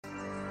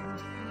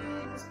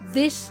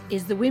This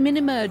is the Women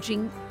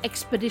Emerging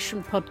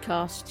Expedition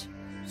podcast,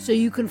 so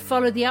you can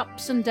follow the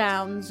ups and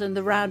downs and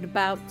the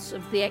roundabouts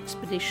of the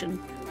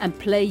expedition and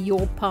play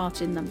your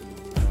part in them.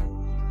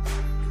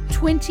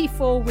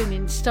 24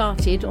 women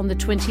started on the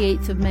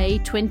 28th of May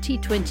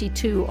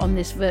 2022 on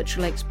this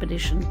virtual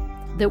expedition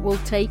that will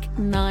take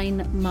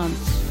 9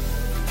 months.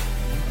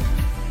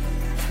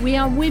 We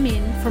are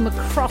women from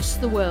across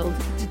the world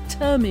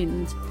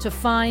determined to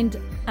find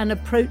an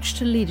approach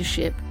to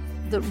leadership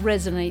that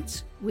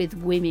resonates with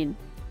women.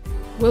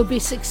 We'll be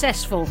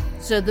successful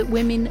so that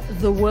women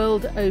the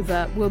world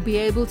over will be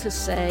able to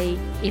say,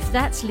 if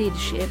that's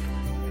leadership,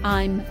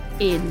 I'm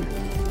in.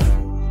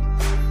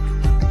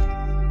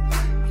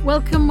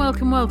 Welcome,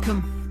 welcome,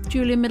 welcome.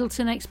 Julia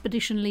Middleton,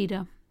 Expedition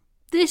Leader.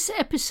 This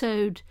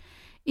episode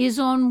is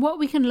on what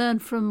we can learn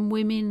from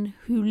women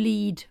who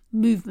lead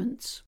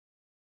movements.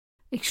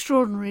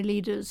 Extraordinary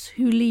leaders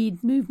who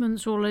lead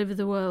movements all over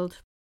the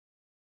world.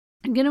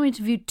 I'm going to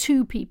interview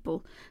two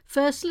people.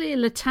 Firstly,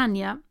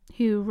 Latanya,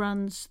 who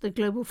runs the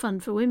Global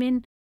Fund for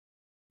Women,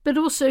 but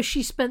also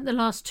she spent the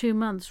last 2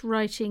 months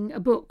writing a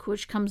book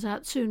which comes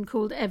out soon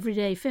called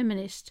Everyday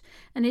Feminist,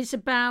 and it's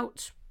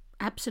about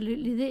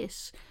absolutely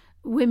this,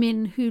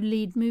 women who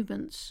lead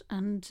movements.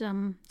 And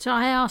so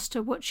I asked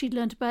her what she'd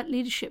learned about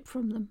leadership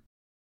from them.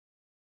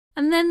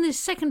 And then the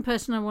second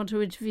person I want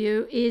to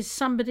interview is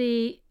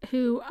somebody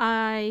who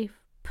I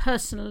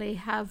personally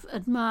have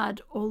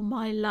admired all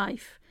my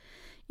life.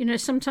 You know,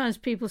 sometimes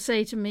people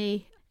say to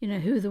me, you know,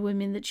 who are the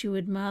women that you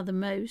admire the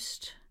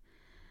most?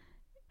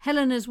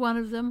 Helena's one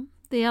of them.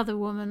 The other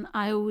woman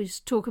I always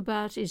talk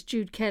about is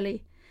Jude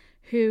Kelly,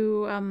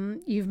 who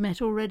you've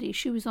met already.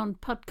 She was on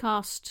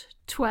podcast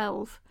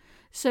 12.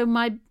 So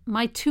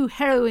my two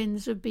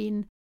heroines have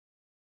been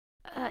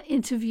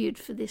interviewed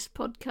for this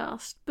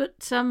podcast.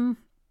 But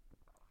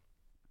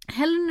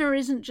Helena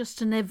isn't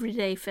just an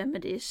everyday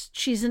feminist.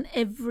 She's an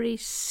every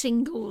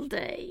single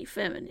day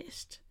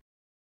feminist.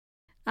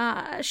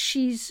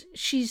 She's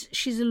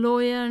a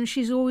lawyer, and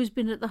she's always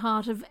been at the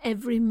heart of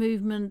every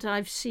movement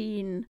I've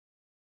seen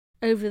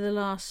over the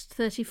last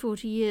 30,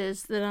 40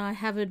 years that I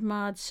have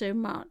admired so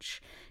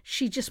much.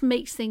 She just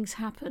makes things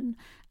happen.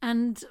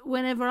 And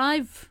whenever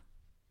I've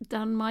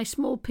done my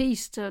small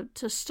piece to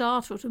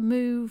start or to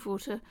move or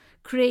to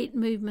create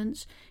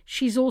movements,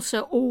 she's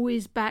also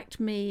always backed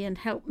me and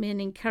helped me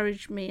and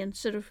encouraged me and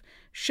sort of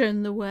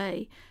shown the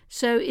way.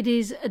 So it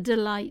is a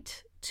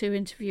delight to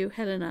interview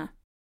Helena.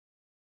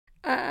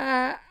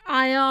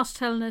 I asked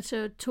Helena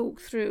to talk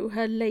through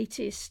her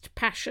latest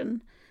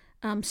passion,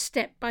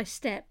 step by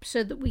step,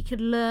 so that we could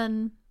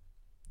learn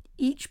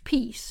each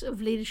piece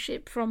of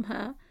leadership from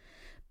her.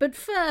 But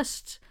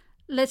first,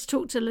 let's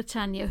talk to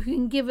Latanya, who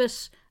can give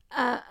us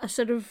a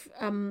sort of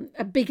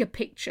a bigger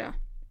picture.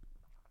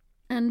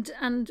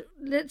 And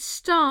let's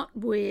start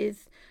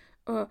with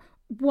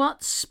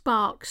what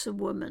sparks a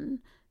woman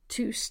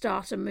to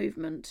start a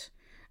movement.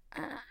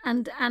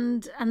 And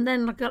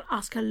then I've got to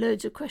ask her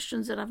loads of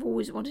questions that I've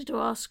always wanted to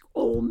ask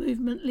all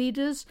movement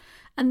leaders.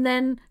 And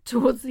then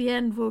towards the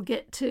end, we'll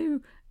get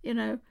to, you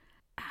know,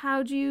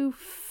 how do you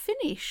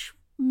finish,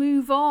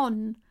 move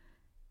on,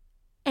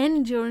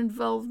 end your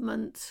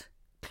involvement,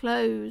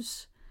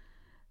 close,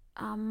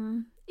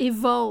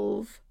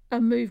 evolve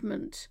a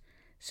movement.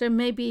 So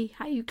maybe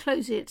how you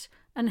close it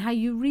and how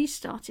you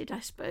restart it, I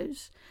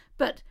suppose.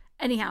 But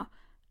anyhow,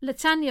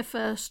 Latanya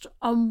first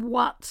on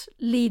what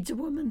leads a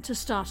woman to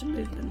start a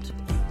movement.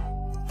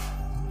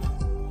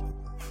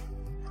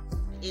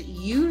 It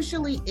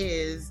usually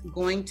is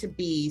going to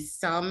be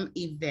some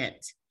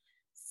event,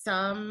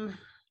 something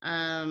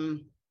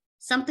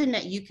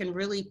that you can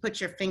really put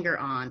your finger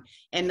on.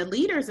 And the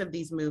leaders of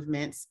these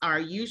movements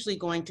are usually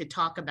going to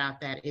talk about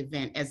that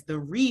event as the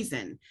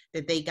reason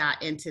that they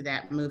got into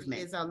that movement.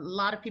 There's a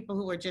lot of people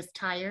who are just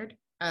tired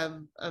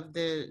of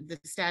the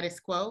status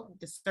quo,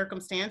 the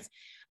circumstance,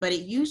 but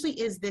it usually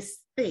is this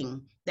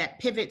thing that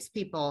pivots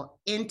people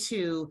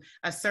into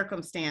a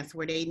circumstance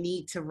where they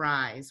need to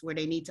rise, where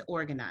they need to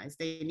organize,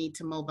 they need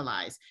to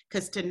mobilize,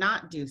 because to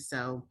not do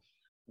so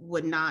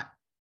would not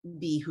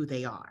be who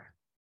they are.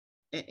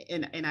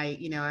 And I,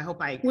 you know, I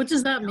hope I. What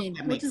does that mean?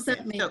 What does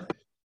that mean?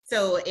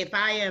 So if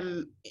I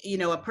am, you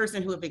know, a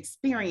person who have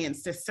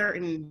experienced a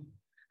certain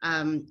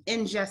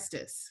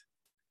injustice,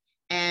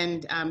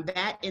 and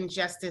that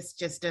injustice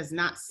just does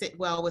not sit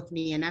well with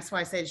me. And that's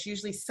why I said it's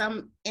usually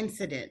some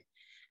incident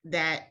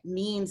that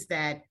means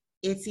that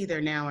it's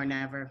either now or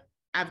never.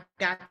 I've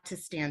got to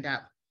stand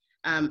up.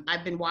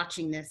 I've been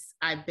watching this,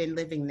 I've been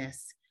living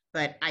this,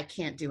 but I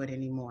can't do it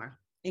anymore.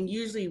 And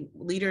usually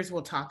leaders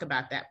will talk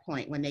about that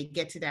point. When they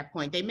get to that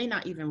point, they may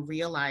not even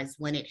realize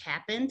when it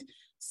happened.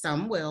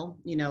 Some will,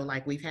 you know,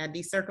 like we've had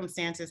these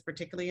circumstances,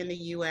 particularly in the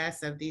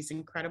US, of these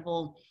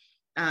incredible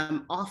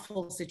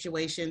awful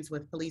situations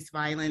with police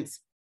violence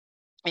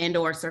and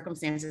or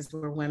circumstances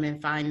where women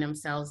find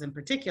themselves in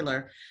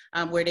particular,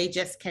 where they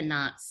just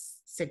cannot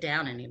sit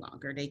down any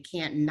longer. They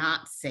can't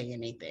not say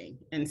anything.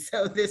 And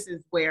so this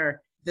is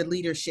where the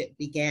leadership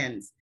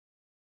begins.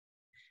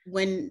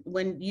 when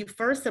you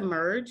first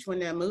emerge, when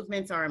the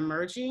movements are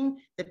emerging,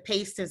 the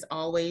pace is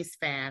always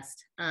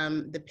fast.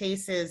 The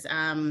pace is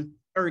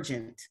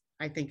urgent,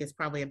 I think is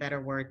probably a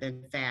better word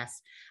than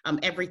fast.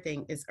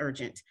 Everything is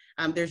urgent.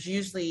 There's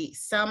usually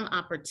some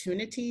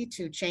opportunity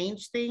to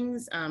change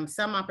things,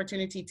 some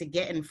opportunity to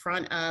get in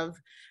front of,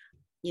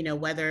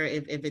 whether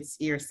if it's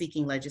you're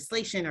seeking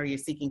legislation or you're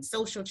seeking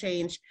social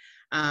change,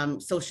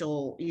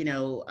 social,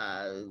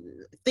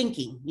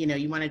 thinking,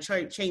 you want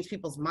to change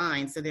people's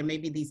minds. So there may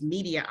be these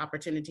media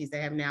opportunities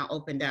that have now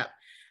opened up.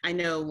 I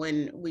know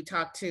when we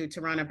talked to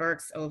Tarana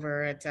Burks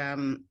over at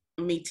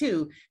Me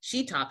Too,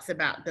 she talks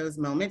about those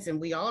moments,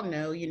 and we all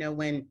know,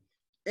 when,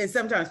 and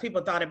sometimes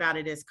people thought about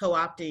it as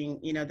co-opting,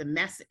 the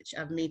message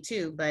of Me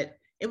Too, but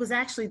it was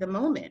actually the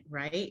moment,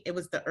 right? It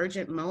was the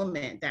urgent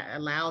moment that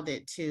allowed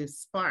it to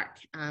spark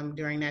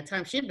during that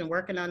time. She had been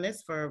working on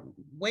this for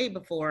way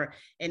before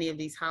any of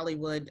these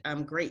Hollywood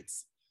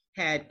greats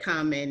had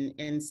come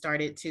and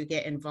started to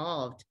get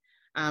involved.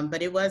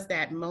 But it was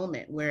that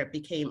moment where it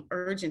became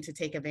urgent to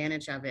take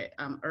advantage of it,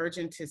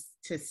 urgent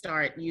to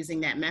start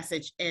using that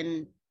message.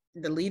 And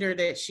the leader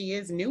that she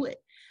is knew it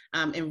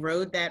and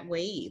rode that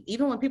wave,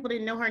 even when people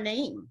didn't know her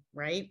name,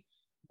 right?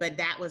 But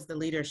that was the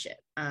leadership,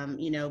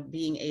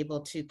 being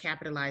able to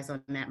capitalize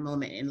on that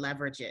moment and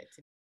leverage it.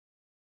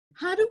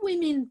 How do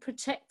women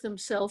protect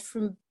themselves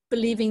from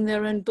believing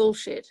their own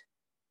bullshit?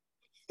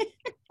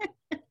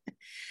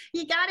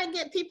 You got to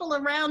get people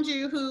around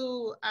you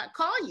who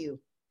call you.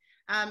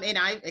 And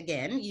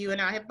you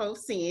and I have both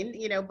seen,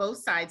 both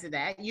sides of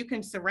that. You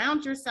can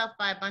surround yourself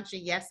by a bunch of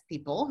yes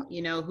people,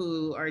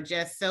 who are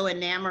just so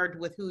enamored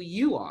with who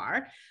you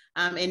are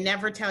and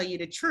never tell you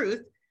the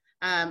truth.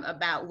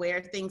 About where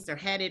things are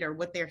headed or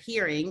what they're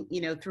hearing,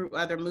 through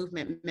other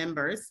movement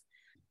members.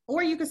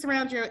 Or you can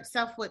surround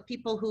yourself with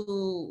people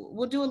who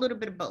will do a little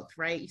bit of both,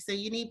 right? So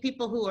you need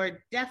people who are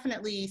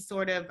definitely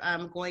sort of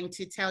going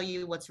to tell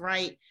you what's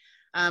right.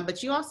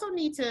 But you also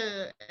need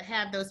to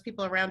have those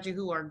people around you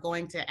who are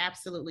going to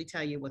absolutely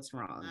tell you what's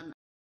wrong.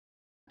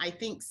 I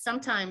think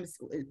sometimes,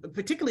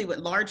 particularly with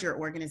larger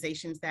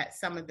organizations that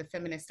some of the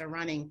feminists are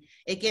running,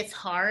 it gets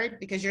hard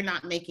because you're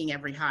not making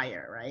every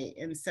hire, right?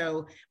 And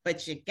so,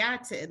 but you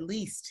got to at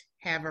least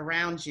have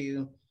around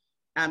you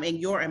in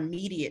your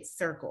immediate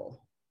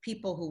circle,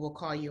 people who will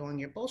call you on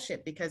your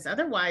bullshit, because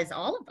otherwise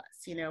all of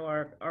us,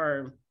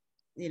 are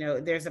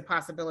there's a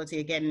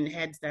possibility of getting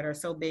heads that are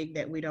so big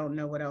that we don't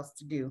know what else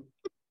to do,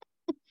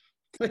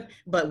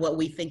 but what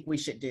we think we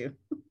should do.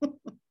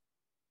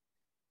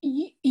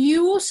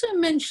 You also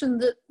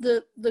mentioned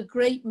that the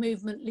great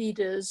movement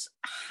leaders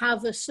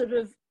have a sort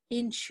of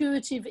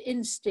intuitive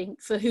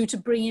instinct for who to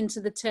bring into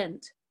the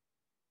tent.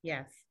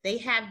 Yes, they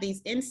have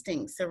these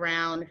instincts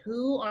around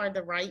who are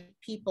the right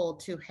people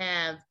to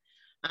have,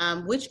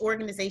 which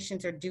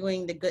organizations are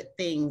doing the good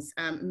things,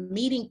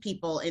 meeting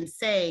people and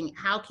saying,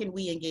 how can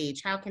we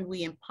engage? How can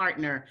we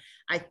partner?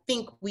 I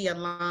think we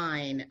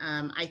align.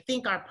 I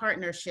think our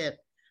partnership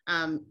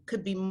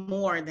could be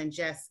more than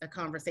just a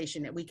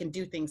conversation, that we can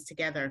do things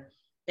together.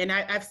 And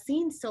I've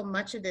seen so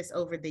much of this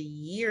over the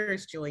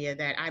years, Julia,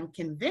 that I'm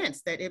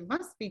convinced that it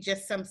must be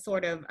just some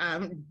sort of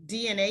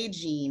DNA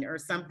gene or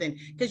something,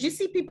 because you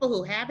see people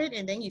who have it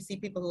and then you see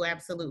people who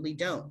absolutely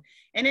don't.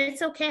 And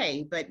it's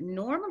okay. But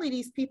normally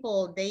these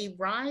people, they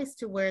rise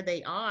to where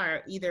they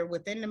are either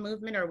within the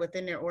movement or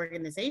within their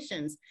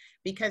organizations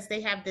because they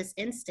have this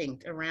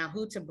instinct around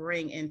who to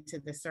bring into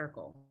the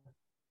circle.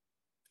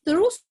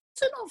 They're also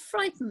not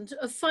frightened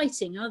of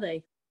fighting, are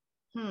they?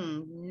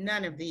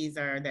 None of these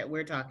are that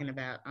we're talking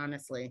about,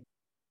 honestly.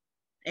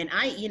 And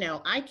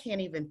I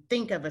can't even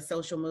think of a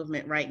social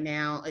movement right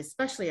now,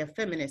 especially a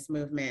feminist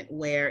movement,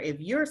 where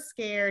if you're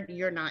scared,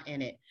 you're not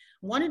in it.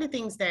 One of the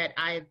things that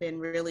I've been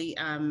really,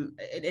 and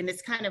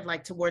it's kind of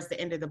like towards the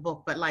end of the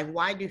book, but like,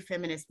 why do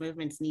feminist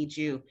movements need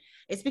you?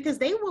 It's because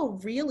they will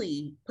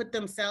really put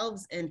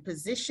themselves in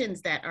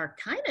positions that are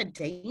kind of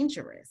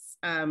dangerous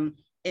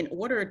in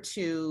order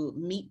to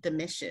meet the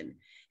mission,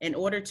 in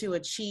order to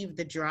achieve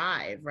the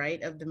drive,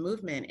 right, of the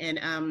movement.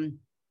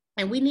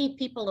 And we need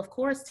people, of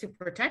course, to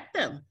protect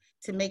them,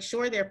 to make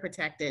sure they're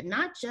protected,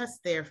 not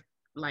just their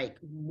like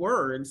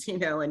words,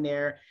 and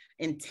their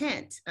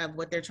intent of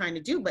what they're trying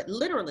to do, but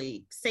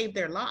literally save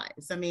their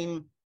lives. I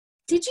mean,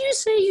 did you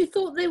say you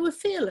thought they were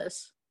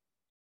fearless?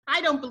 I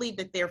don't believe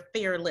that they're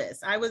fearless.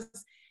 I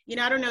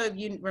don't know if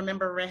you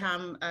remember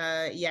Reham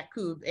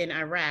Yaqub in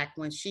Iraq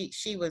when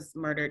she was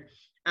murdered.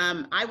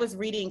 I was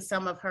reading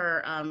some of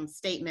her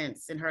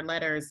statements and her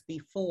letters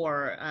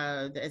before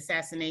the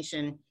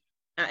assassination,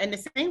 and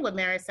the same with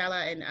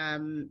Maricela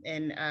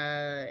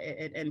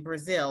in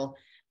Brazil.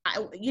 I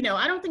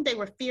don't think they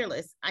were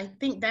fearless. I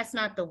think that's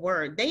not the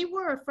word. They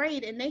were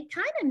afraid, and they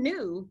kind of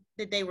knew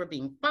that they were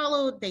being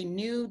followed. They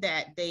knew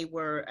that they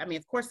were,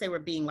 of course they were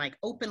being like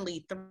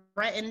openly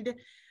threatened,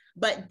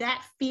 but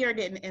that fear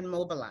didn't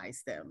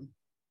immobilize them.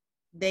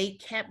 They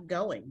kept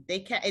going.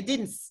 It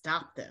didn't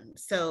stop them.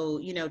 So,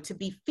 to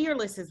be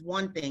fearless is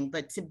one thing,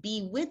 but to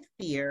be with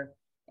fear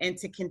and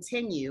to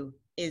continue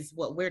is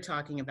what we're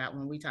talking about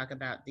when we talk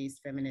about these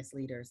feminist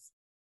leaders.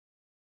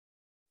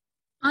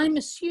 I'm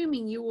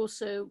assuming you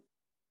also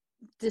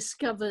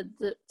discovered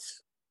that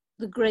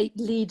the great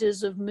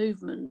leaders of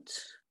movement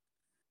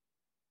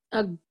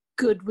are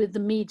good with the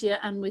media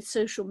and with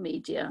social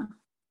media.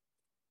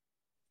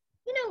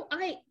 You know,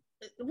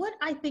 what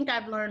I think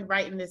I've learned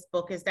writing this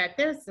book is that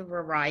there's a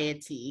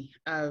variety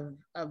of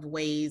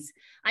ways.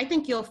 I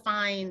think you'll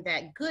find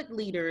that good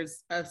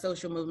leaders of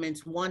social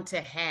movements want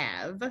to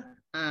have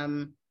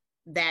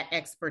that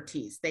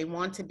expertise. They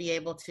want to be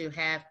able to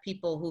have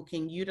people who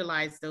can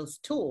utilize those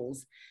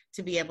tools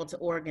to be able to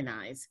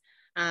organize.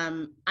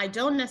 I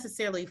don't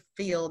necessarily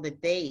feel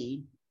that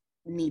they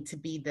need to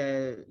be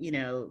the,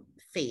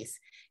 face.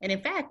 And in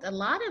fact, a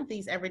lot of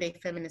these everyday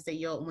feminists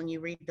that when you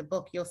read the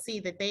book, you'll see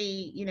that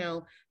they,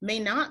 may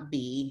not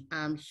be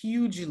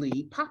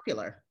hugely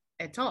popular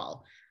at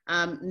all,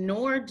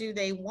 nor do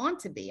they want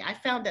to be. I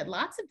found that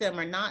lots of them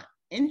are not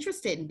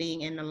interested in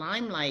being in the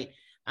limelight,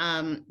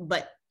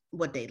 but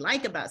what they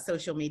like about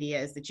social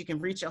media is that you can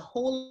reach a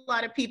whole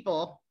lot of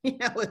people,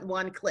 with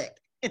one click.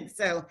 And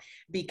so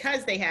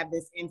because they have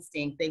this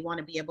instinct, they want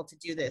to be able to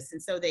do this.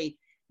 And so they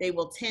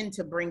will tend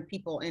to bring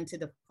people into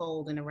the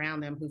fold and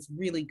around them who's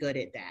really good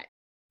at that.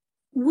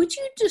 Would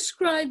you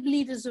describe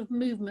leaders of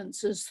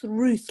movements as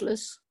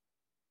ruthless?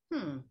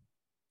 I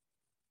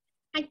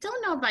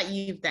don't know if I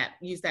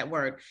use that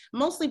word,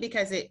 mostly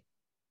because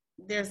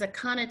there's a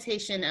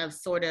connotation of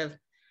sort of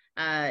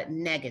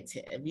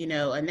negative,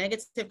 a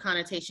negative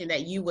connotation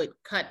that you would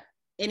cut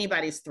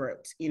anybody's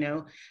throat.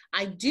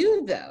 I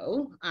do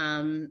though,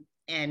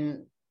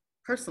 and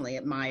personally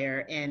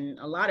admire in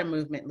a lot of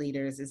movement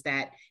leaders is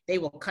that they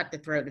will cut the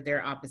throat of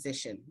their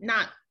opposition.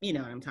 Not,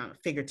 I'm talking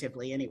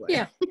figuratively anyway.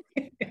 Yeah.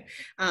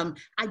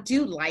 I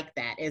do like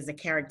that as a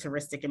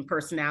characteristic and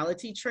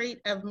personality trait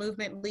of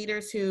movement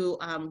leaders who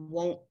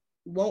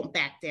won't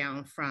back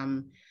down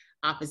from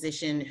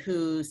opposition,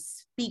 who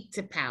speak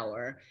to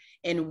power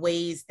in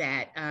ways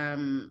that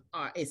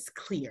is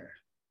clear,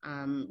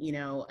 and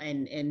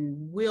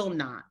will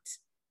not,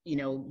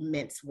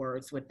 mince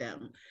words with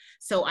them.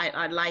 So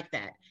I like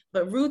that.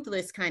 But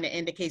ruthless kind of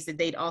indicates that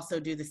they'd also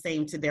do the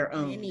same to their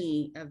own.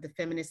 Many of the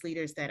feminist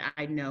leaders that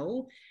I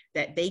know,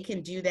 that they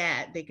can do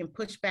that. They can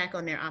push back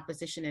on their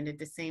opposition and at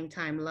the same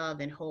time love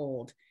and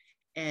hold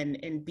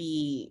and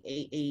be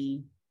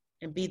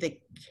the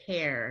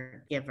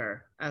caregiver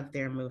of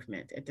their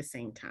movement at the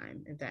same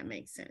time, if that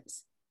makes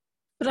sense.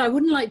 But I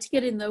wouldn't like to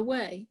get in their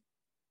way.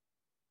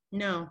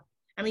 No.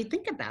 I mean,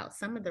 think about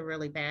some of the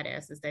really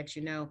badasses that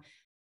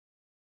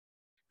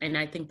and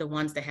I think the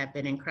ones that have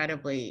been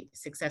incredibly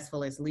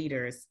successful as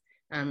leaders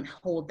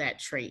hold that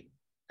trait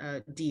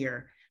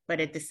dear.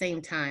 But at the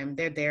same time,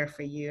 they're there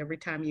for you every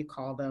time you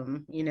call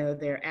them.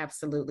 They're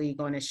absolutely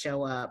going to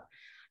show up.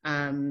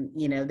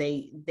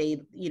 They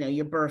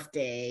your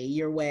birthday,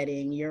 your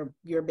wedding,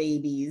 your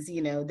babies.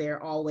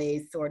 They're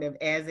always sort of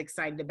as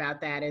excited about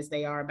that as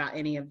they are about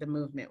any of the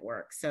movement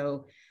work.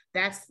 So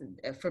that's,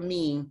 for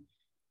me,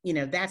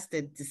 that's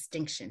the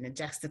distinction, the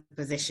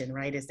juxtaposition,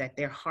 right? Is that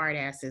they're hard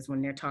asses when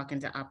they're talking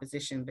to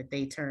opposition, but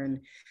they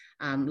turn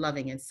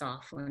loving and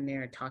soft when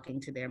they're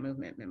talking to their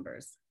movement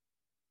members.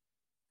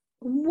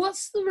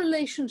 What's the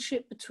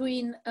relationship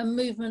between a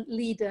movement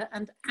leader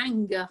and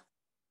anger?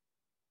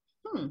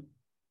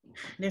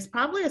 There's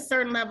probably a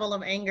certain level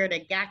of anger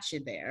that got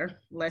you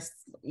there. Let's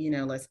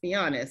be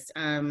honest.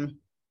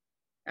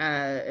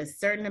 A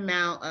certain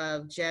amount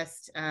of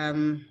just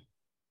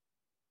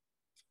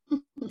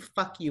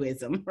fuck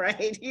youism,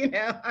 right?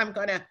 I'm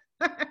gonna,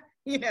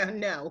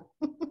 no,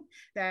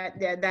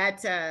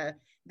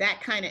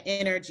 that kind of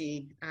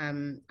energy,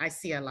 I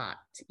see a lot.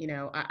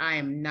 I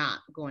am not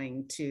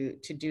going to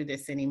do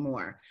this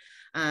anymore.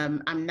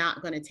 I'm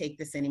not going to take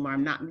this anymore.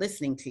 I'm not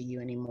listening to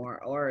you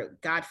anymore. Or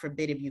God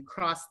forbid if you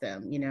cross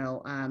them,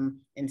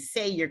 and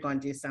say you're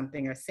going to do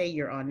something or say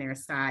you're on their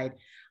side,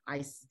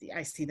 I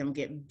see them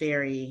get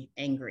very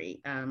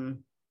angry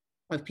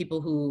with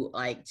people who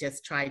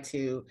just try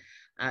to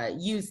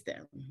use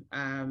them,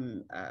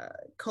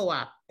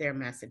 co-opt their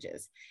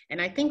messages.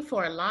 And I think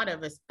for a lot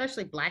of,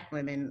 especially Black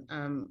women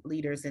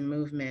leaders and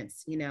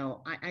movements,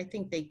 I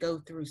think they go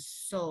through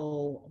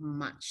so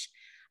much.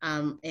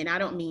 And I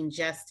don't mean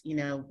just,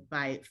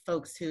 by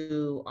folks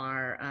who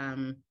are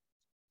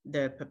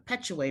the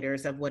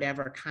perpetuators of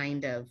whatever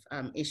kind of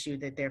issue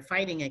that they're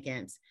fighting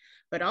against,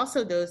 but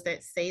also those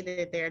that say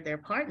that they're their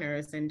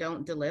partners and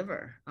don't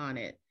deliver on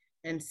it.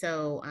 And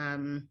so,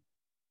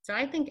 so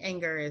I think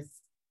anger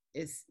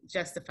is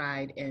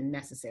justified and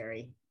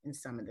necessary in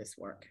some of this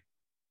work.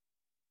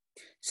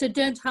 So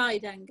don't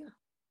hide anger.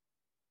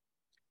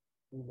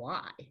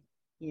 Why?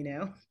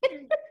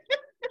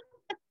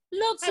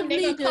 Lots of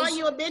leaders call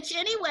you a bitch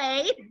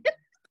anyway.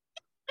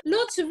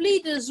 Lots of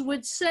leaders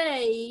would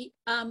say,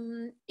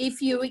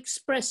 if you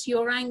express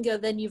your anger,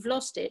 then you've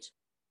lost it.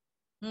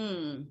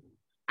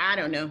 I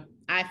don't know.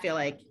 I feel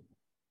like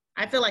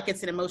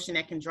it's an emotion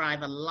that can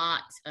drive a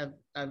lot of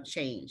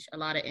change, a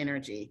lot of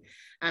energy.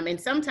 And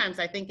sometimes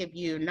I think if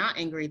you're not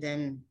angry,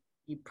 then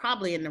you're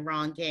probably in the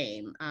wrong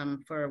game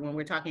for when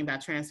we're talking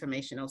about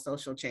transformational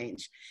social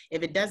change.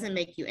 If it doesn't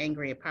make you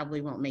angry, it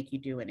probably won't make you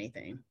do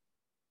anything.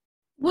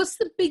 What's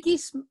the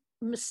biggest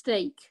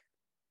mistake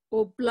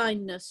or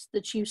blindness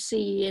that you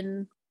see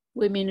in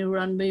women who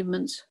run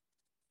movements?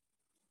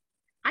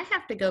 I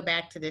have to go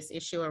back to this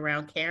issue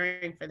around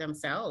caring for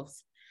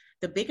themselves.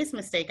 The biggest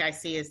mistake I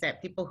see is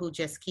that people who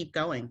just keep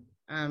going,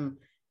 and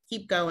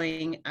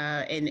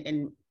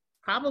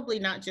probably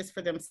not just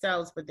for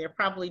themselves, but they're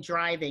probably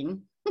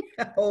driving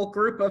a whole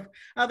group of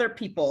other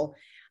people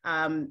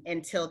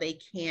until they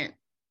can't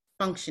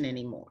function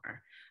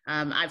anymore.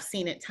 I've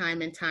seen it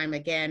time and time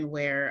again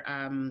where,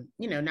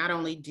 not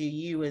only do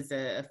you as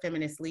a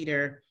feminist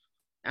leader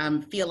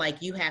feel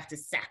like you have to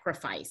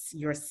sacrifice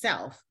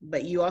yourself,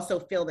 but you also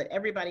feel that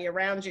everybody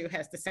around you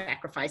has to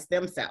sacrifice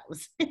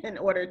themselves in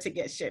order to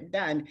get shit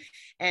done.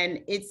 And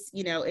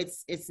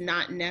it's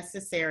not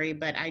necessary,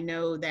 but I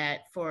know that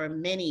for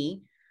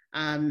many,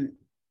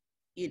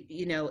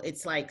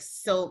 it's like,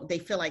 so they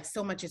feel like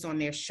so much is on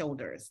their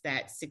shoulders,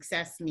 that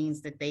success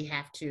means that they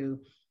have to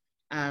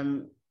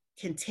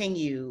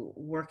continue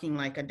working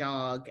like a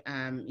dog.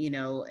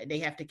 They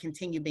have to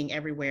continue being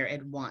everywhere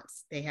at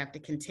once. They have to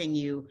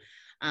continue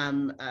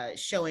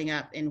showing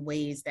up in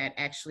ways that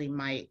actually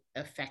might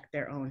affect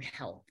their own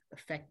health,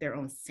 affect their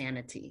own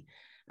sanity.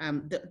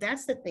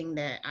 That's the thing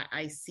that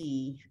I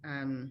see.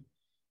 And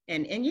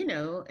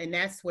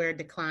that's where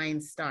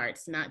decline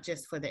starts, not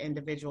just for the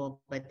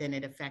individual, but then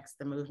it affects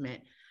the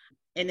movement.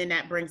 And then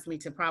that brings me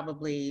to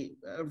probably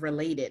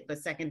related, but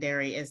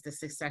secondary, is the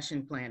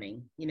succession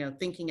planning,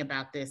 thinking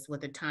about this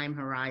with a time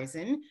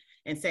horizon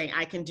and saying,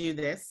 I can do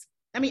this.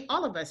 I mean,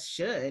 all of us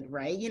should,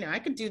 right? I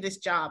could do this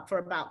job for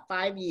about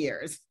 5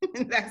 years.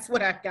 That's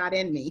what I've got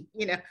in me,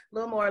 a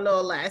little more, a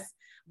little less.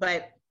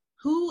 But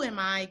who am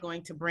I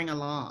going to bring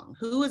along?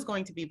 Who is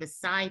going to be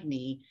beside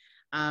me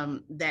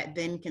that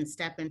then can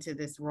step into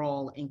this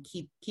role and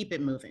keep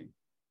it moving,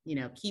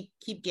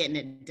 keep getting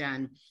it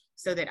done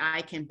so that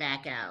I can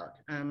back out.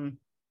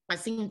 I've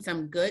seen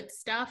some good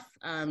stuff,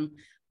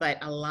 but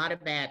a lot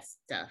of bad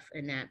stuff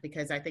in that,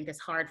 because I think it's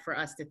hard for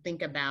us to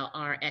think about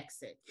our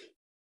exit.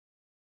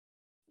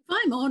 If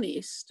I'm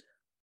honest,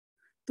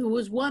 there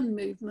was one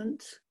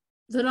movement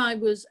that I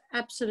was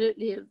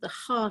absolutely at the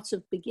heart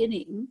of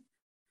beginning,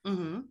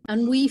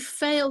 and we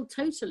failed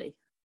totally.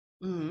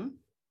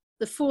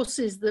 The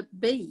forces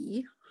that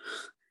be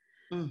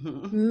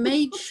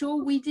made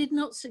sure we did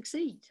not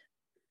succeed.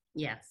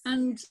 Yes.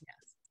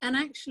 And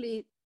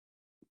actually,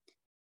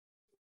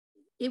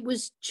 it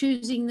was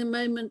choosing the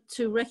moment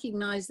to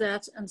recognize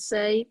that and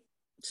say,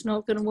 it's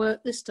not going to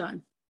work this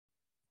time.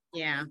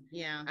 Yeah.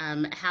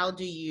 How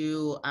do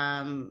you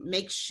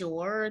make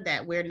sure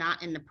that we're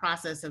not in the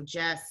process of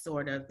just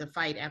sort of the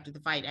fight after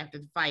the fight after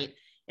the fight,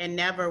 and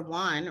never,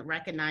 one,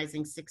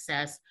 recognizing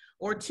success,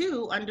 or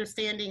two,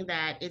 understanding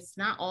that it's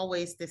not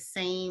always the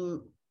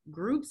same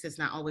groups, it's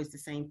not always the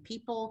same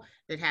people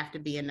that have to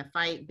be in the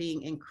fight,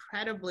 being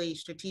incredibly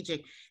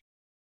strategic.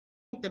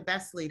 The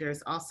best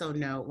leaders also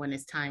know when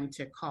it's time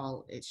to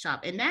call it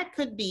shop. And that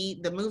could be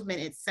the movement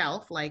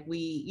itself, like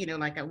we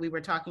were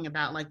talking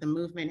about, like the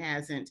movement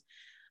has not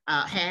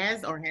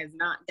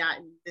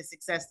gotten the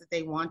success that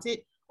they wanted.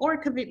 Or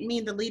it could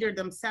mean the leader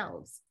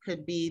themselves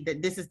could be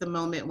that this is the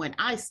moment when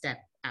I step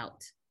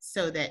out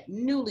so that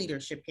new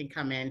leadership can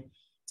come in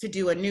to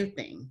do a new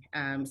thing.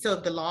 So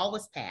if the law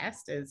was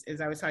passed, as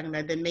I was talking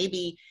about, then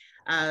maybe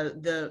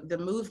the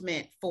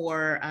movement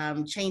for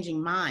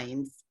changing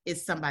minds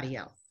is somebody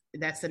else.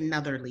 That's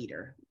another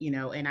leader,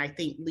 and I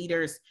think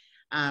leaders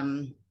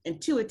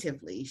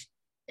intuitively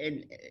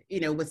and,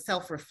 with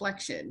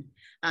self-reflection,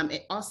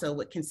 also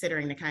with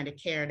considering the kind of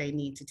care they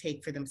need to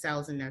take for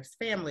themselves and their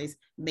families,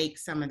 make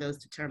some of those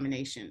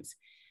determinations.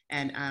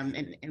 And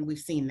we've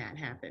seen that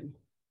happen.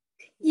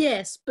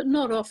 Yes, but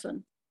not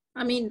often.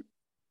 I mean,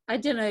 I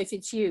don't know if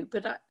it's you,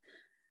 but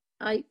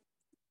I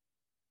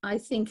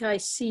think I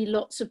see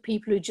lots of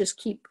people who just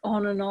keep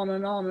on and on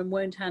and on and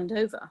won't hand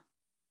over.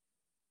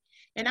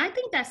 And I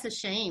think that's a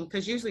shame,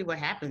 because usually what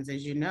happens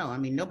is,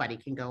 nobody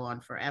can go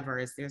on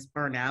forever. There's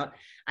burnout.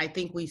 I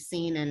think we've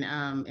seen in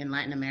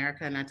Latin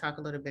America, and I talk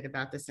a little bit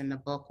about this in the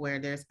book, where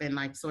there's been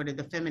like sort of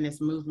the feminist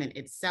movement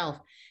itself,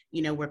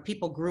 where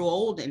people grew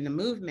old in the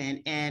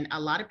movement and a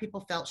lot of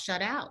people felt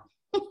shut out.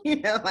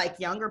 Like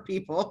younger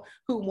people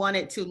who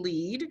wanted to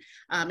lead,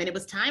 and it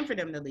was time for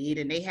them to lead,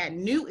 and they had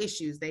new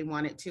issues they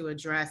wanted to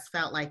address,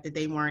 felt like that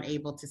they weren't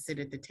able to sit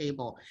at the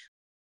table.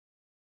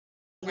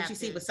 What you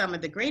see with some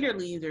of the greater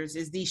leaders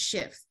is these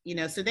shifts,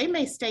 so they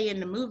may stay in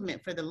the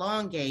movement for the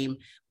long game,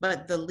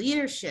 but the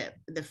leadership,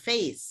 the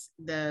face,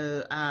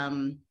 the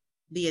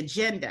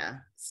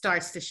agenda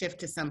starts to shift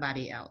to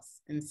somebody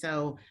else. And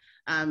so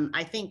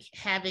I think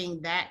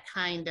having that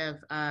kind of,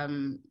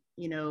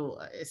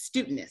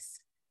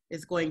 astuteness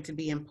is going to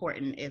be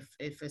important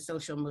if a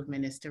social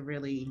movement is to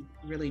really,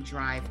 really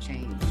drive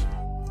change.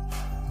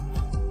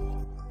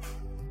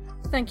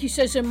 Thank you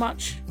so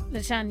much,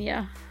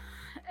 Latanya,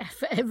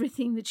 for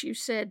everything that you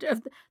said.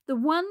 The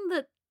one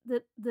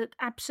that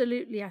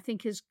absolutely I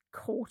think has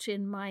caught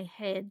in my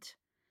head,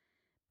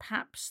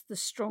 perhaps the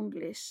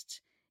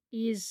strongest,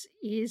 is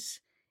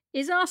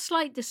our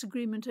slight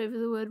disagreement over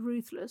the word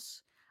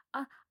ruthless.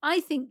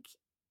 I think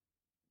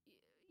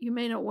you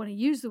may not want to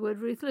use the word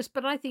ruthless,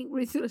 but I think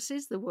ruthless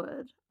is the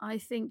word. I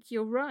think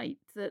you're right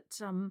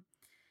that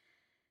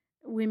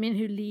women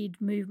who lead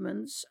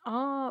movements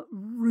are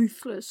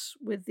ruthless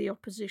with the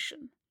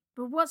opposition.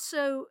 But what's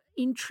so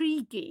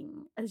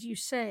intriguing, as you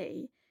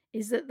say,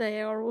 is that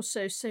they are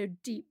also so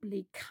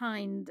deeply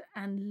kind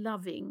and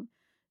loving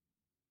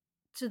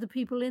to the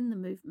people in the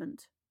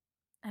movement.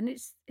 And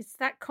it's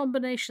that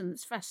combination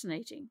that's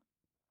fascinating.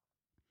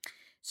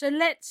 So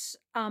let's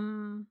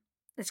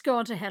go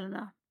on to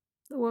Helena,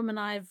 the woman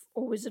I've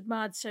always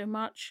admired so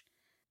much.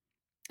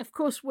 Of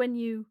course, when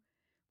you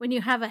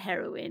have a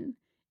heroine,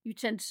 you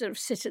tend to sort of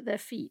sit at their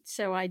feet.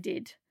 So I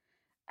did.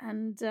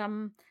 And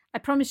I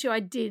promise you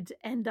I did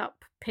end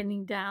up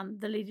pinning down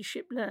the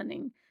leadership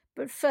learning.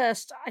 But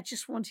first, I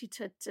just wanted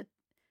to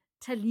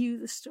tell you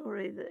the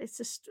story. That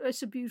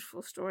it's a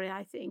beautiful story,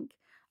 I think,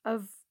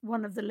 of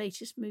one of the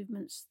latest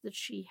movements that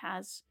she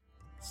has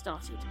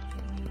started.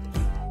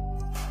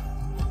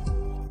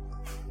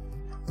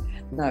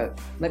 Now,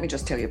 let me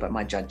just tell you about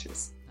my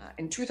judges.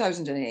 In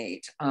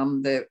 2008,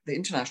 the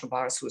International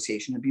Bar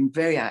Association had been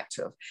very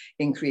active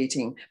in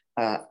creating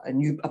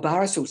a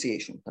bar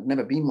association. There'd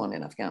never been one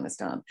in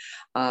Afghanistan.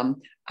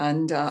 And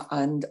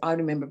I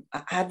remember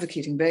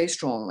advocating very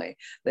strongly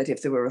that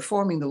if they were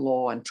reforming the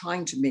law and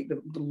trying to make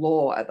the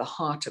law at the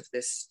heart of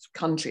this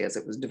country as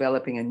it was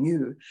developing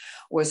anew,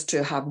 was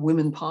to have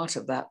women part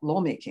of that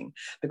lawmaking,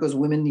 because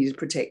women needed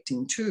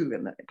protecting too.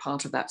 And that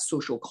part of that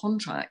social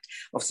contract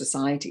of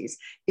societies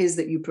is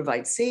that you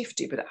provide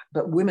safety,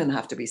 but women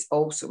have to be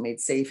also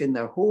made safe in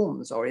their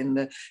homes or in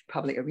the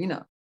public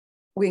arena.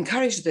 We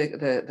encouraged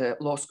the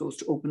law schools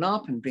to open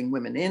up and bring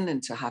women in,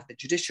 and to have the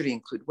judiciary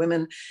include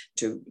women,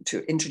 to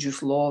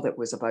introduce law that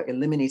was about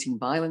eliminating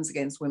violence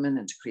against women,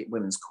 and to create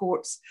women's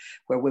courts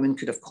where women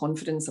could have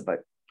confidence about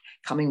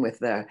coming with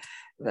their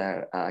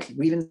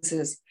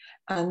grievances.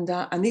 And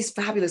these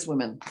fabulous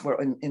women were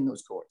in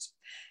those courts.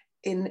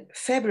 In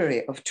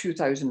February of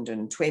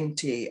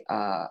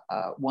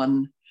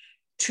 2021,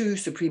 two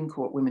Supreme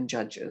Court women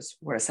judges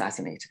were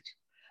assassinated.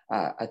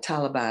 A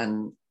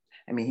Taliban,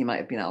 I mean, he might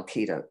have been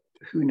Al-Qaeda,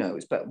 who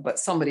knows, but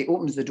somebody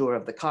opens the door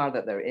of the car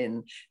that they're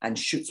in and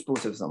shoots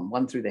both of them,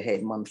 one through the head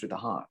and one through the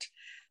heart.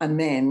 And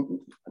then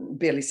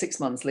barely 6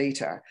 months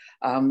later,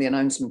 the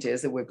announcement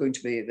is that we're going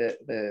to be,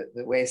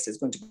 the West is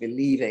going to be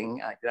leaving,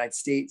 the United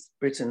States,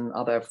 Britain,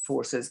 other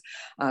forces,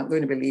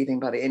 going to be leaving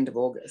by the end of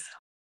August.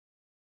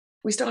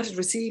 We started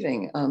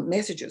receiving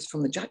messages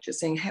from the judges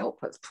saying,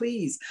 help us,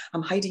 please.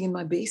 I'm hiding in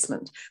my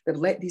basement. They've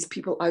let these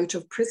people out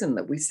of prison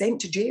that we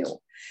sent to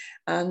jail.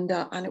 And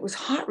it was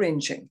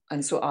heart-wrenching.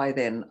 And so I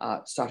then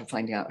started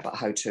finding out about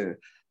how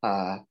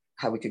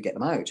we could get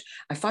them out.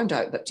 I found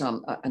out that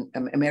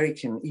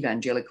American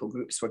evangelical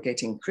groups were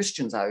getting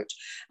Christians out.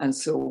 And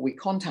so we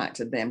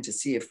contacted them to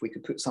see if we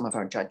could put some of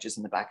our judges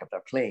in the back of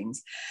their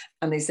planes.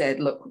 And they said,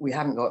 look, we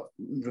haven't got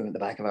room in the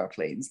back of our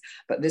planes,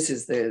 but this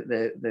is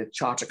the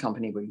charter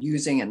company we're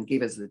using, and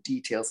gave us the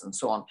details and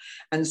so on.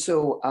 And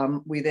so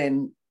we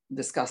then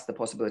discussed the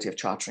possibility of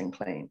chartering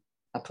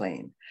a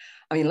plane.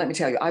 I mean, let me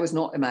tell you, I was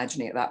not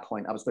imagining at that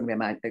point I was going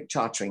to be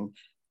chartering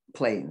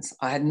planes.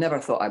 I had never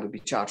thought I would be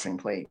chartering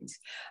planes.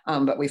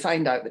 But we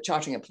find out that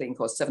chartering a plane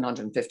costs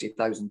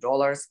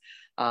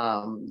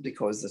 $750,000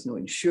 because there's no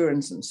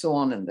insurance and so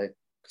on, and the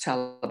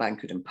Taliban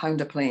could impound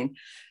a plane.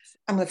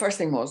 And the first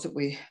thing was that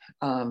we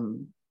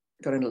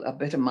got a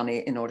bit of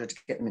money in order to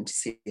get them into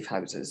safe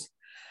houses.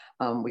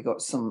 We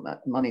got some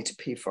money to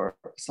pay for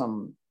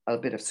a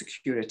bit of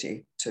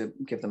security to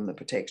give them the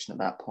protection at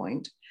that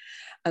point.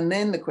 And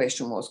then the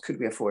question was, could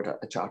we afford a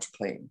charter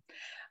plane?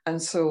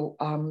 And so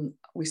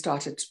we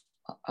started,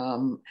 I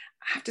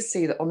have to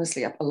say that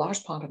honestly, a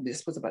large part of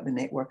this was about the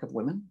network of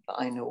women that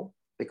I know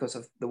because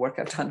of the work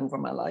I've done over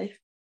my life.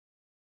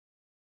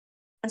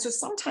 And so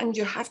sometimes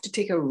you have to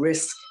take a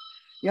risk.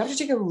 You have to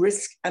take a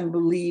risk and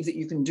believe that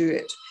you can do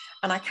it.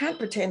 And I can't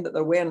pretend that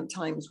there weren't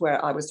times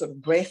where I was sort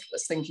of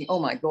breathless thinking, oh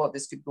my God,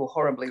 this could go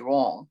horribly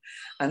wrong.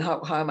 And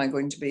how am I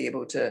going to be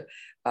able to,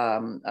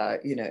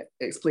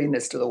 explain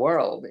this to the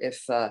world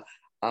if,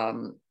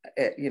 the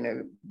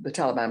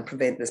Taliban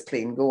prevent this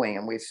plane going,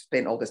 and we've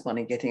spent all this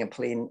money getting a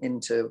plane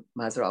into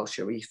Mazar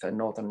al-Sharif, a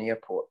northern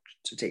airport,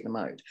 to take them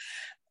out.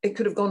 It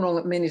could have gone wrong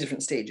at many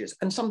different stages,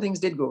 and some things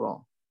did go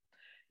wrong.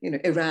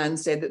 Iran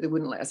said that they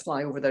wouldn't let us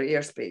fly over their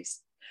airspace.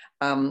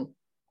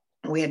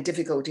 We had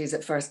difficulties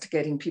at first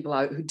getting people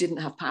out who didn't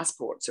have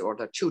passports, or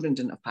their children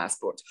didn't have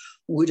passports.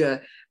 Would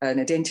an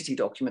identity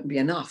document be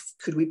enough?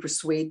 Could we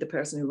persuade the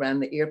person who ran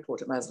the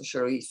airport at Mazar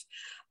Sharif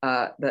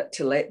that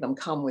to let them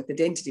come with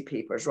identity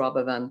papers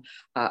rather than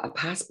a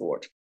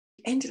passport?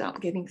 Ended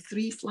up getting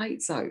 3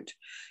 flights out.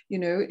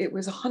 It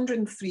was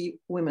 103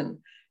 women,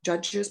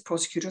 judges,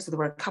 prosecutors. So there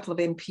were a couple of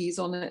MPs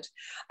on it.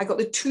 I got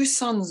the 2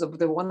 sons of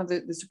one of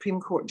the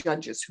Supreme Court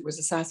judges who was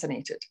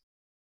assassinated.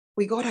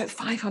 We got out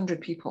 500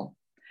 people.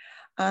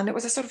 And it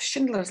was a sort of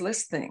Schindler's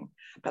List thing.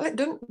 But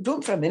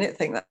don't for a minute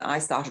think that I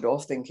started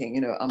off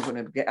thinking, I'm going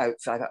to get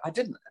out 5. I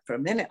didn't. For a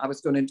minute, I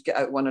was going to get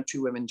out 1 or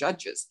 2 women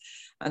judges.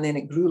 And then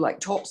it grew like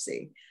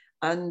topsy.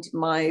 And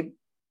my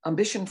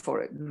ambition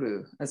for it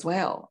grew as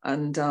well.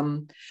 And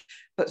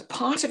but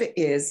part of it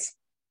is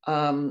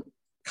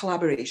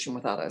collaboration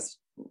with others,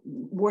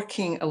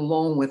 working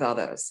along with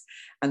others,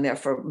 and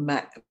therefore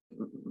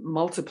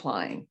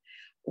multiplying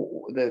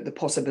the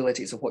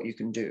possibilities of what you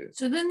can do.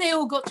 So then they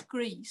all got to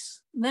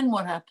Greece. Then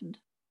what happened?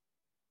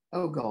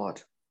 Oh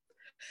God.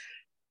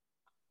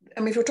 I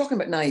mean, if we're talking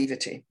about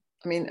naivety,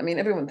 I mean,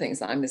 everyone thinks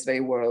that I'm this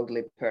very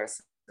worldly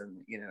person,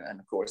 you know, and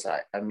of course,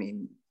 I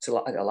mean, to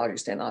a large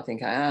extent, I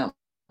think I am.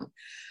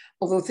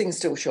 Although things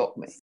still shock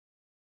me.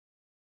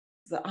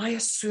 That I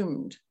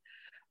assumed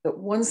that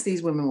once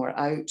these women were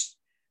out,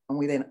 and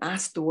we then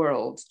asked the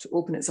world to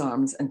open its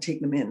arms and take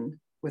them in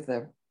with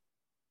their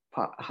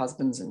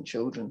husbands and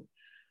children,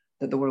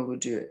 that the world would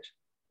do it.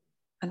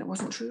 And it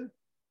wasn't true.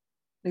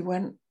 They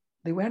weren't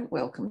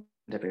welcomed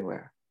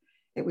everywhere.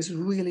 It was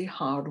really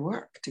hard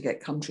work to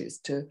get countries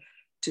to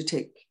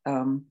take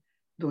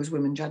those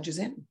women judges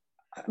in.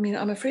 I mean,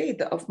 I'm afraid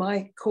that of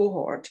my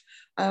cohort,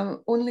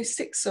 only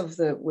 6 of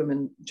the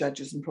women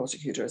judges and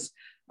prosecutors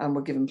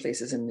were given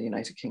places in the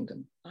United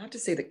Kingdom. I have to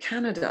say that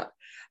Canada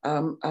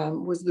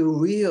was the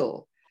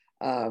real,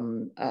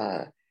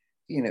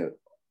 you know,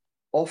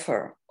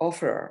 offerer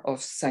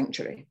of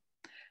sanctuary,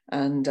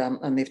 and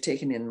they've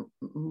taken in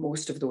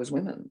most of those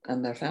women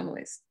and their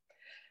families.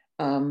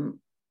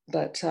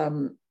 But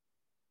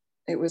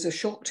it was a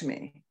shock to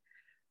me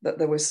that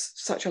there was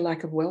such a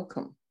lack of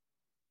welcome.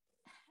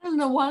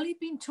 Helena, while you've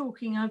been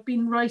talking, I've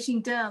been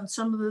writing down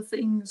some of the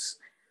things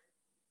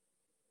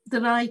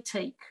that I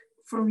take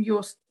from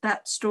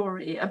that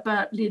story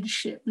about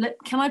leadership.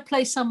 Can I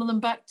play some of them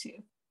back to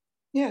you?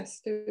 Yes,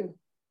 do.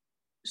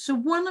 So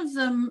one of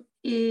them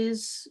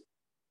is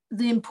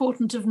the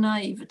importance of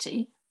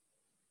naivety,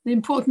 the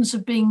importance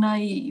of being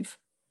naive.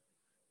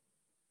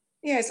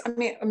 Yes, I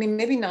mean,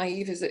 maybe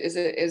naive is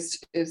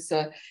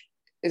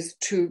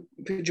too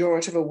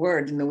pejorative a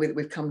word in the way that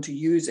we've come to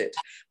use it.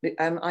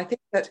 I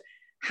think that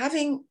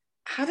having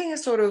a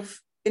sort of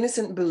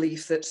innocent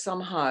belief that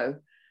somehow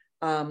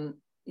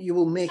you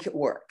will make it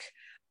work,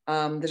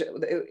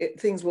 that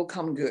things will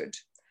come good.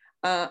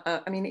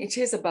 I mean, it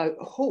is about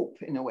hope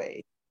in a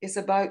way. It's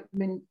about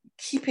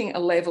keeping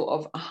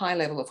a high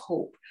level of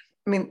hope.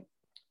 I mean,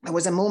 there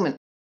was a moment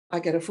I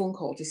get a phone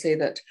call to say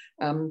that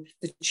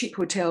the cheap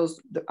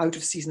hotels, the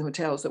out-of-season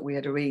hotels that we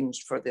had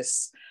arranged for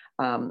this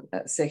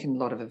second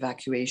lot of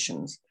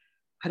evacuations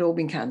had all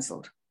been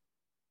cancelled.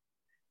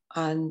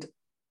 And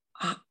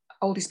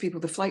all these people,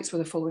 the flights were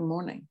the following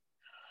morning.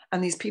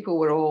 And these people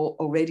were all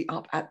already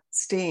up at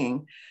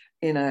staying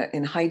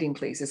in hiding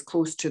places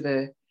close to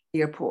the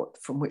airport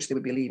from which they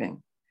would be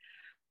leaving.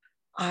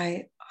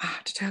 I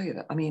have to tell you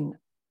that, I mean,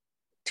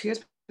 tears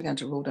began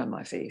to roll down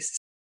my face.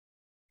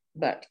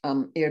 But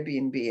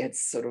Airbnb had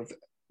sort of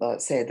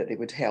said that they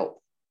would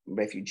help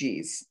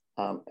refugees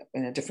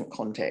in a different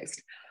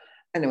context.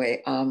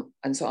 Anyway,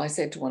 and so I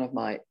said to one of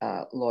my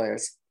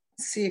lawyers,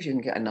 see if you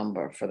can get a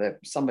number for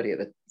somebody at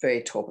the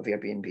very top of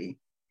Airbnb.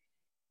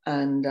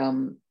 And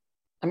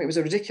I mean, it was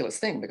a ridiculous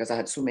thing because I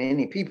had so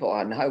many people,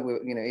 and how,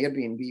 you know,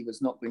 Airbnb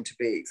was not going to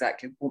be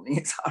exactly opening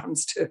its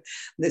arms to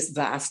this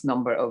vast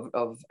number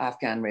of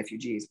Afghan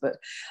refugees. But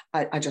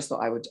I just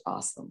thought I would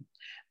ask them.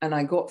 And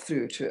I got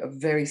through to a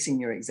very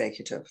senior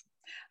executive,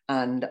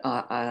 and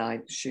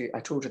I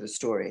told her the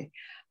story.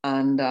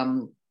 And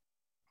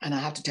I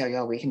have to tell you,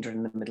 I awakened her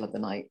in the middle of the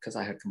night because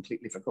I had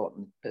completely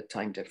forgotten the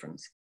time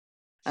difference.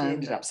 She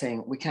ended up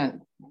saying, we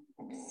can't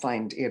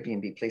find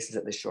Airbnb places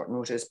at this short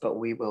notice, but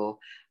we'll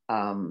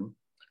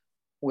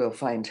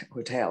find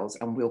hotels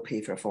and we'll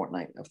pay for a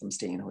fortnight of them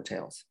staying in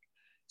hotels.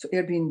 So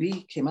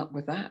Airbnb came up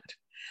with that.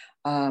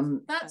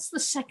 That's the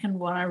second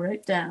one I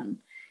wrote down,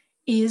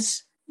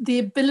 is the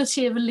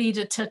ability of a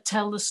leader to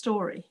tell the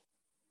story,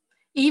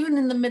 even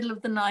in the middle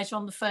of the night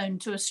on the phone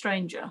to a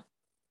stranger.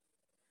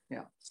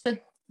 Yeah. So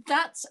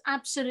that's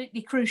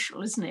absolutely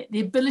crucial, isn't it?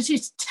 The ability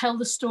to tell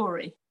the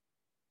story.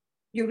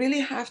 You really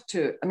have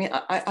to. I mean,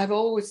 I've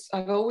always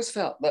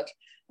felt that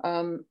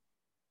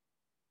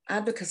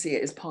advocacy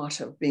is part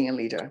of being a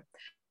leader,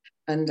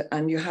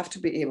 and you have to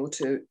be able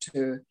to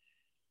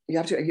you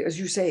have to, as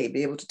you say,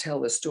 be able to tell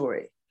the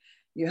story.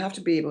 You have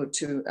to be able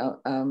to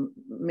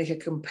make a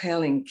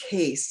compelling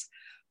case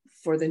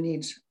for the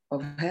need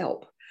of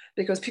help,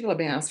 because people are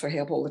being asked for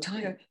help all the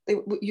time.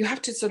 You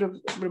have to sort of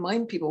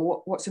remind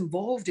people what's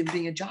involved in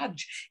being a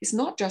judge. It's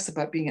not just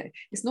about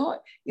it's not,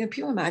 you know,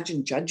 people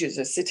imagine judges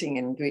are sitting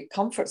in great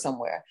comfort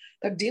somewhere.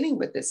 They're dealing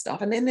with this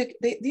stuff. And then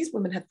these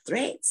women had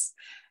threats.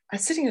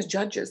 Sitting as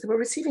judges, they were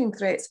receiving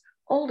threats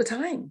all the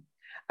time.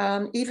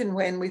 Even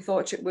when we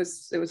thought it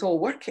was all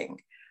working,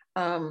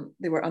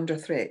 they were under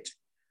threat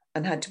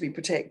and had to be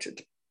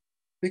protected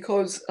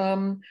because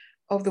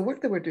of the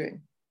work they were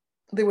doing.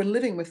 They were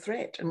living with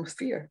threat and with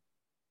fear.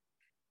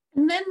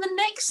 And then the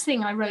next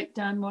thing I wrote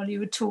down while you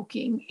were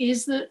talking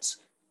is that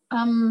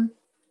I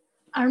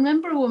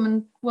remember a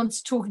woman once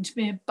talking to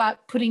me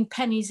about putting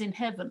pennies in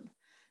heaven,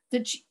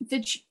 that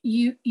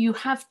you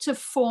have to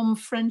form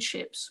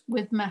friendships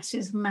with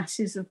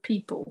masses of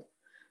people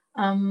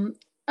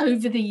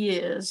over the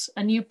years,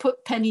 and you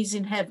put pennies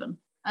in heaven.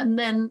 And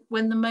then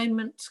when the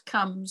moment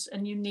comes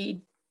and you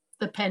need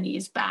the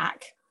pennies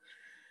back,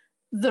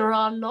 there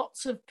are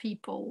lots of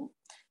people.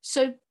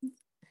 So,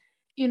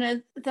 you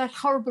know, that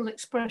horrible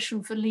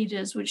expression for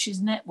leaders, which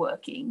is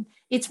networking,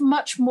 it's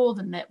much more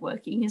than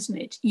networking, isn't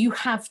it? You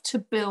have to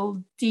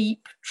build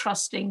deep,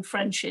 trusting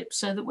friendships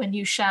so that when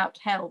you shout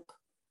help,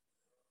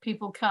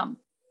 people come.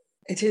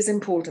 It is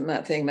important,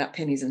 that thing, that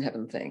pennies in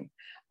heaven thing,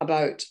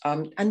 about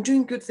and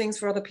doing good things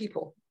for other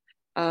people.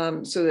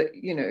 So that,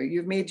 you know,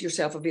 you've made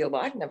yourself available.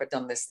 I've never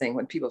done this thing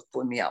when people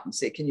phone me up and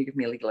say, can you give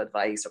me legal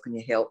advice or can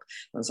you help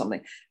on something?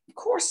 Of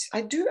course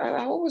I do.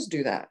 I always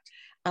do that.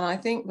 And I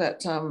think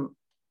that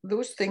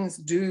those things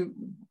do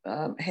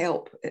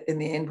help in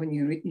the end when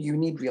you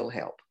need real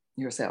help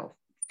yourself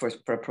for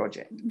a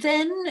project.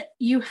 Then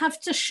you have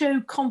to show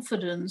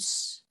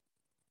confidence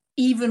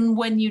even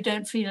when you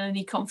don't feel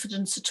any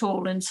confidence at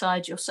all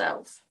inside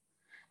yourself.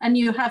 And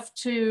you have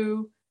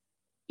to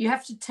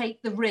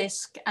take the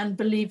risk and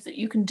believe that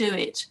you can do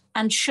it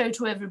and show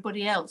to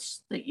everybody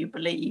else that you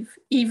believe,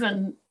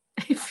 even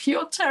if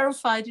you're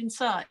terrified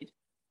inside.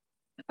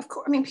 Of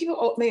course, I mean,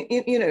 people,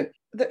 you know,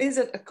 there is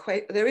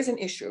an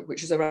issue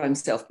which is around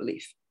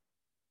self-belief.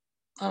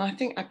 And I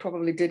think I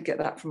probably did get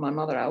that from my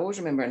mother. I always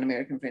remember an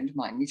American friend of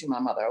mine meeting my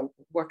mother, a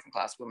working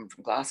class woman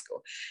from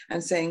Glasgow,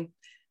 and saying,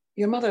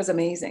 your mother is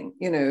amazing,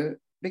 you know,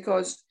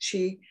 because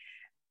she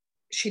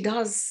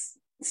does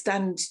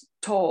stand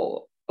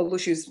tall, although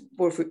she's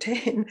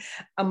 4'10",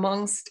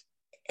 amongst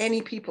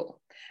any people.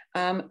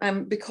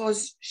 And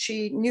because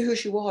she knew who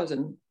she was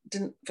and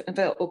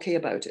felt okay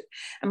about it.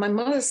 And my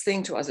mother's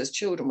thing to us as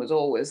children was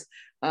always,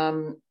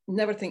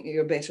 never think that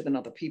you're better than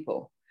other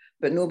people,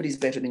 but nobody's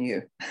better than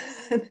you.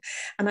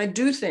 And I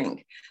do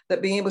think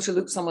that being able to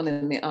look someone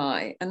in the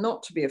eye and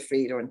not to be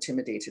afraid or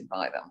intimidated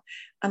by them.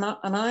 And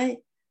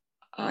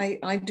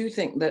I do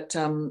think that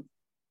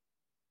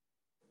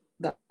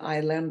that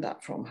I learned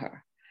that from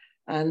her.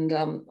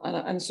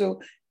 And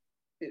so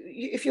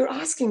if you're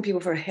asking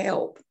people for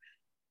help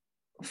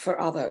for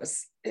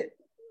others,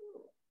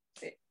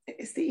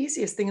 it's the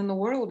easiest thing in the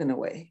world in a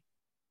way.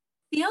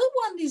 The other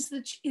one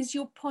is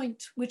your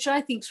point, which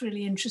I think is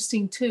really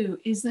interesting too,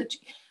 is that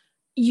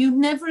you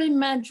never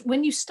imagined,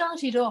 when you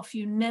started off,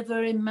 you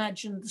never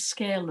imagined the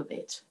scale of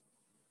it.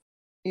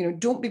 You know,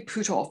 don't be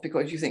put off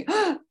because you think,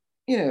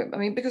 you know, I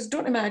mean, because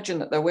don't imagine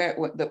that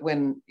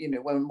when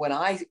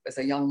I, as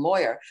a young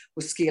lawyer,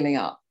 was scaling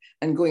up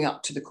and going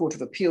up to the Court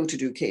of Appeal to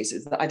do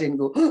cases, that I didn't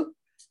go,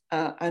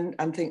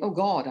 and think, oh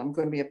God, I'm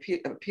going to be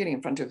appearing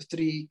in front of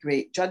 3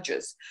 great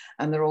judges,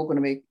 and they're all going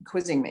to be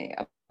quizzing me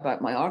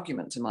about my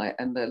argument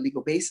and the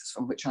legal basis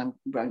from which I'm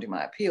grounding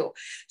my appeal.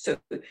 So,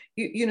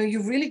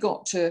 you've really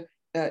got to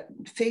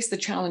face the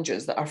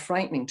challenges that are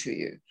frightening to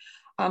you.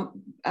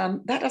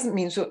 That doesn't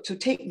mean to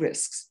take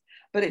risks,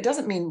 but it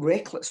doesn't mean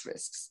reckless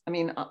risks. I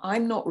mean,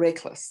 I'm not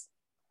reckless.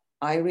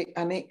 I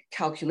make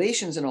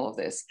calculations in all of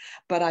this,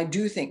 but I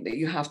do think that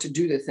you have to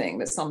do the thing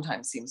that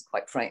sometimes seems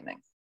quite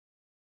frightening.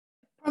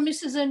 I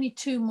promise there's only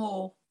 2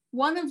 more.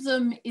 One of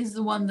them is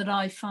the one that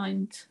I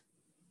find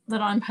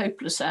that I'm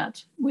hopeless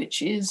at,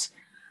 which is,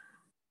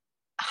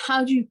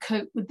 how do you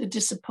cope with the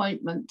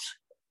disappointment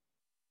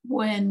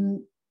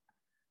when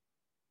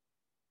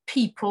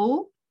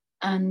people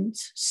and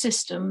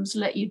systems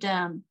let you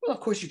down? Well,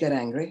 of course you get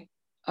angry.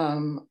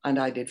 And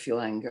I did feel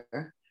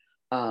anger.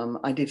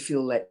 I did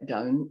feel let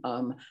down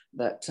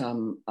that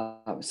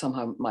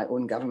somehow my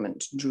own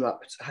government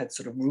had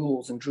sort of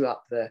rules and drew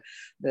up the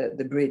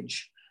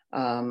bridge,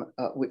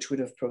 which would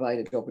have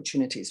provided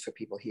opportunities for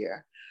people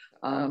here.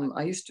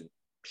 I used to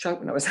shout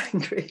when I was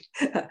angry,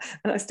 and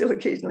I still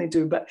occasionally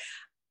do, but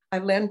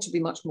I've learned to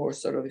be much more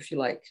sort of, if you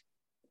like,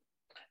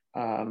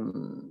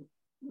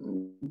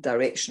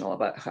 directional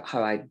about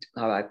how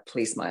I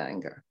place my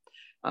anger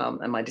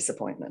and my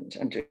disappointment,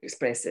 and to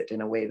express it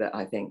in a way that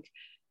I think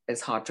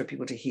is hard for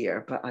people to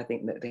hear, but I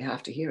think that they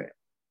have to hear it.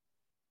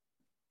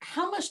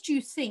 How much do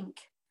you think,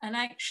 and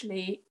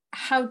actually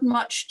how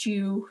much do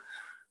you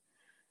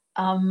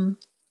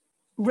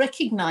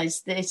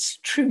recognize this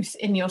truth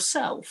in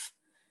yourself,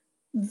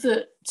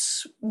 that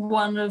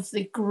one of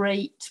the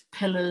great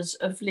pillars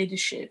of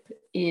leadership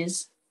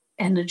is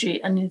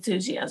energy and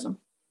enthusiasm?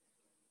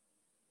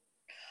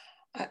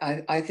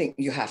 I think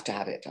you have to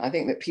have it. I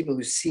think that people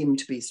who seem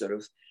to be sort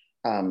of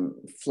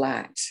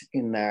flat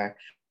in their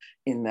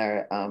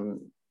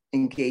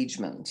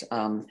engagement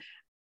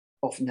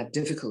often have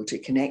difficulty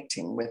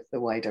connecting with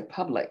the wider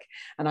public.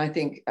 And I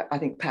think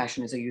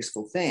passion is a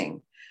useful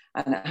thing,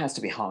 and it has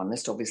to be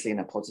harnessed, obviously, in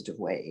a positive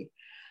way.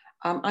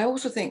 I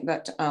also think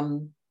that,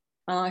 and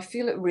I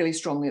feel it really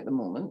strongly at the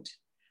moment,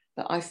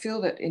 that I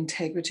feel that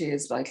integrity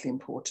is vitally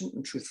important,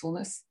 and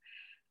truthfulness.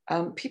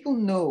 People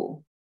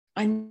know.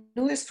 I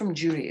know this from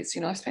juries.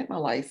 I've spent my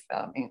life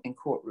in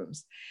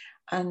courtrooms,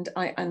 and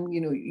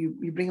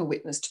you bring a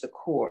witness to the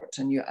court,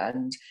 and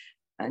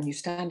you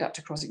stand up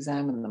to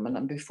cross-examine them.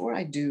 And before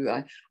I do,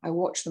 I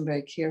watch them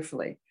very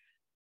carefully.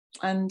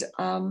 And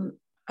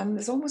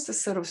there's almost a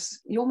sort of,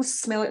 you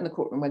almost smell it in the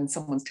courtroom when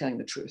someone's telling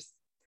the truth.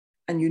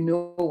 And you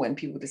know when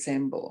people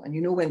dissemble, and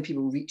you know when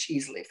people reach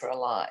easily for a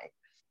lie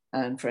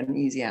and for an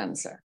easy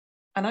answer.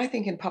 And I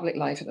think in public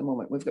life at the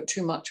moment, we've got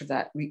too much of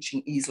that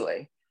reaching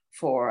easily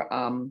for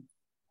an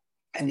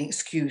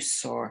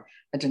excuse or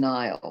a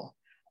denial.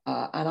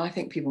 And I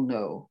think people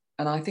know.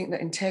 And I think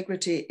that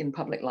integrity in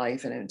public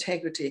life and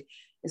integrity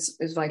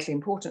is vitally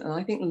important. And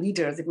I think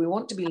leaders, if we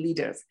want to be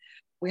leaders,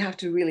 we have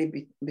to really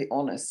be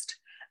honest.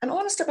 And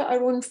honest about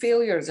our own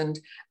failures and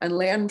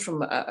learn from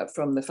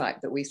the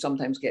fact that we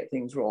sometimes get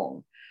things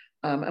wrong.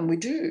 And we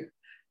do.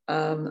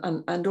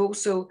 And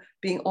also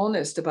being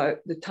honest about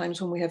the times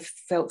when we have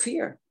felt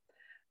fear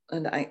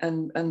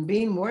and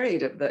being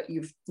worried that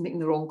you've made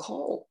the wrong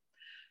call.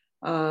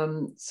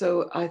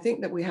 So I think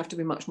that we have to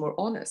be much more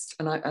honest.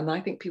 And I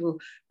think people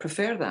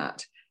prefer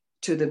that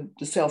to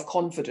the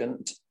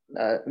self-confident,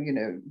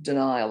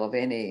 denial of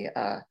any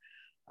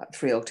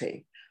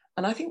frailty.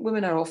 And I think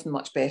women are often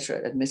much better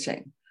at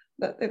admitting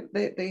that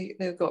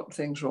they've got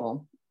things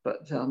wrong,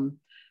 but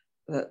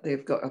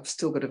that I've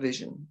still got a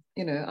vision.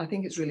 I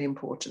think it's really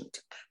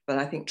important. But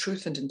I think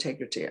truth and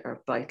integrity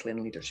are vital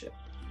in leadership.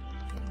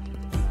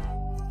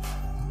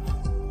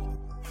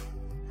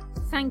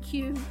 Thank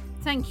you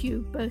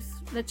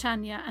both,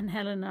 Latanya and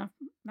Helena.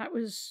 That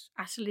was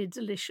utterly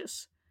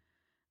delicious.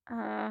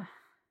 I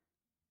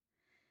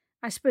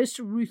suppose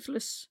to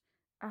ruthless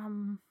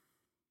and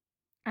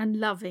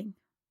loving,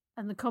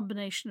 and the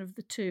combination of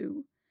the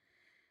two.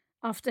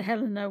 After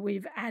Helena,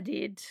 we've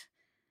added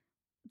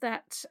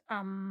that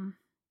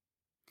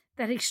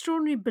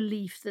extraordinary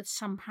belief that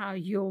somehow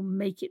you'll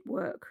make it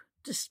work,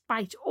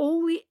 despite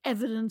all the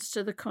evidence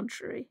to the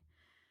contrary.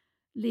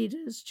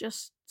 Leaders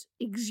just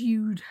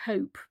exude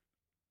hope.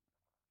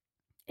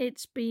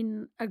 It's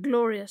been a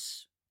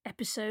glorious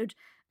episode,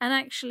 and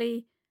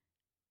actually,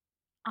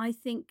 I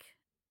think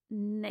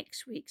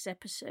next week's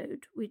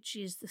episode, which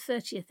is the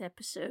 30th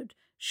episode,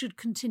 should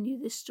continue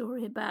this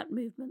story about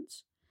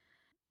movements.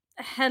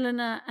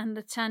 Helena and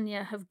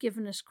Latanya have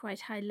given us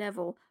quite high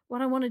level.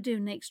 What I want to do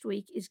next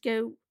week is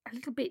go a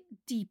little bit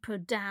deeper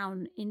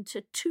down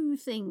into two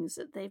things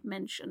that they've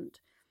mentioned.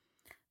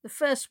 The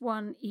first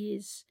one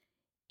is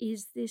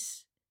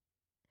this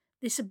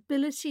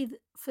ability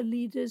for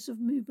leaders of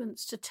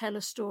movements to tell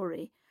a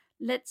story.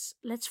 Let's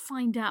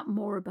find out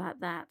more about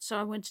that. So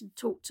I went to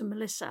talk to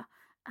Melissa,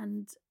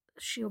 and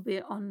she'll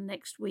be on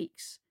next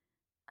week's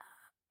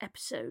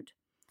episode.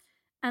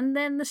 And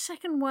then the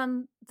second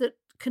one that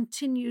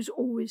continues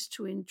always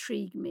to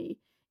intrigue me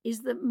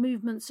is that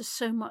movements are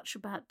so much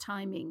about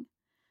timing.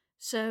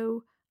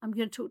 So I'm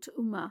going to talk to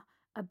Uma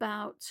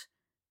about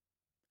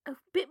a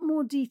bit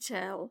more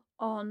detail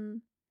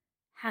on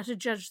how to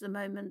judge the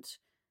moment,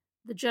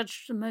 the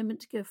judge the moment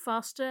to go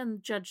faster and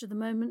the judge the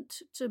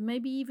moment to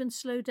maybe even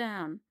slow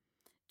down,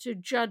 to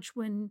judge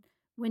when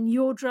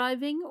you're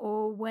driving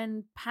or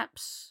when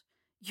perhaps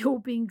you're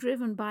being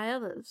driven by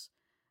others.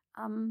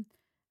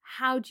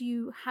 How do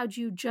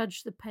you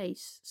judge the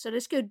pace? So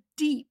let's go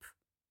deep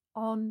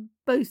on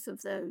both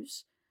of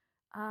those,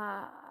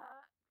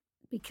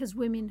 because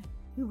women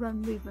who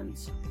run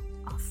movements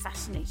are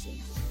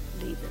fascinating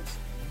leaders.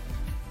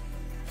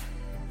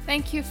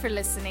 Thank you for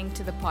listening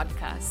to the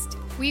podcast.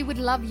 We would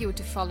love you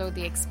to follow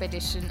the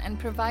expedition and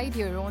provide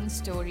your own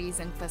stories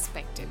and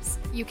perspectives.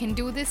 You can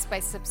do this by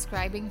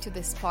subscribing to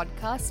this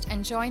podcast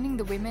and joining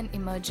the Women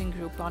Emerging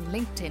group on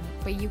LinkedIn,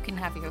 where you can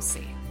have your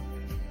say.